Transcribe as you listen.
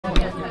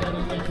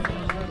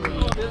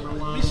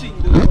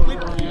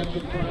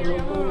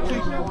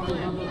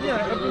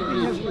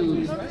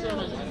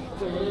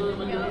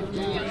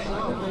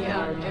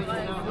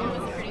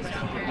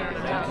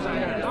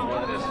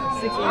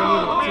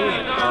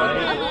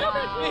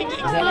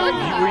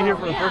Were you here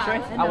for the first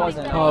race? I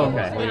wasn't. Oh,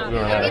 okay. We were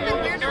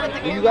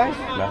there. Were you guys?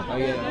 No. Oh,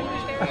 yeah.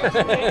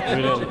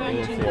 we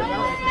didn't see it.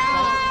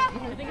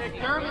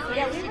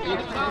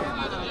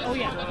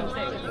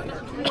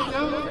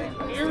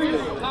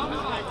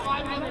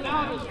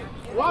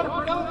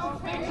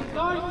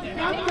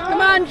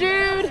 Come on,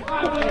 Jude!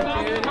 How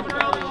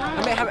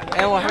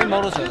many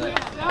modals are there?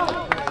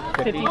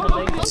 50 something.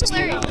 Oh,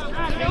 Larry, you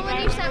know when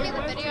you sent me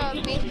the video of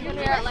me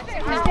here at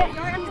Lexington?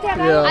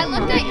 Yeah. I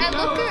looked at your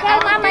channel.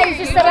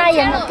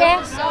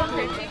 It's so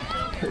cringy.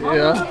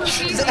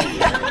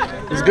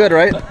 Yeah. It's good,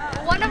 right?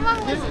 One of them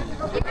was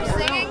you were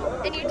singing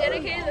and you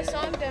dedicated the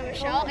song to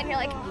Michelle and you're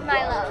like,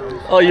 my love.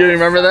 Oh, you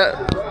remember that?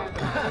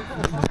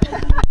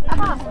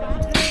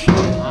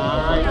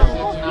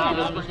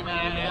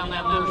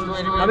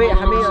 How many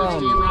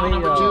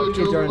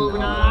kids are in?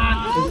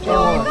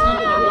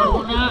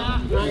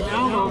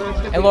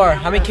 Hey Laura,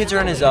 how many kids are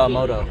in his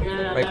moto,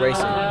 like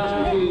racing?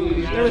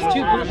 There was 2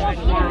 groups.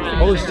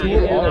 Oh, there's 2.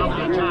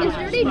 Is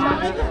Rudy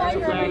Johnson?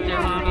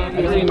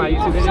 Have you seen my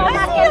YouTube video?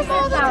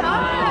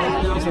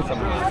 You seen some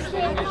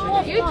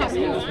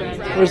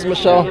Where's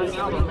Michelle?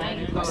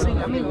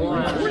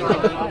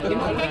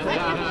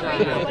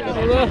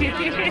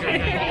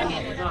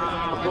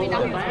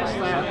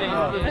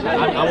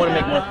 I want to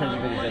make more cringy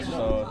videos just so.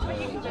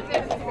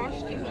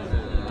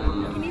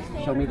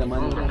 Show me the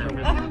money.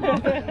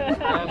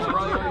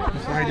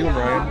 How you doing,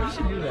 Brian?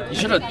 You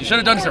should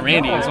have done this at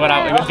Randy's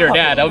with your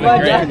dad. That would be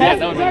great. Yeah,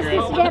 that would be great.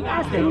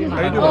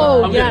 How you doing?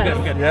 Oh, I'm yeah.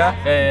 good.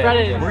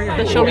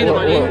 Yeah. Show me the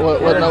money.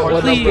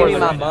 What Please.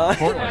 number?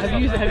 Have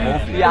you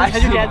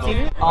has your dad seen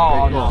it?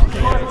 Oh no.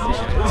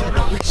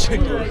 We should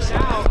do it. We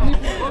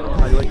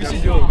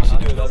should do it.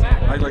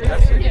 How you like that?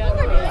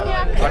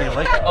 How do you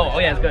like it? Oh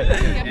yeah, it's good.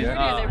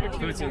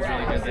 Food seems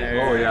really good there.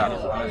 Oh yeah.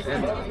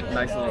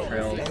 Nice little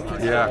trails.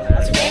 Yeah.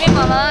 Give me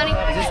my money.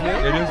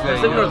 It is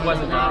Pacific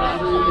Northwest is It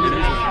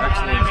is an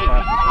excellent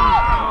spot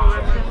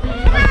for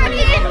food.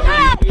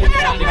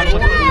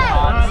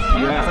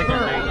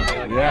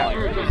 Yeah.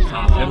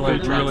 And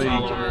like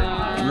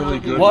really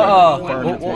good. What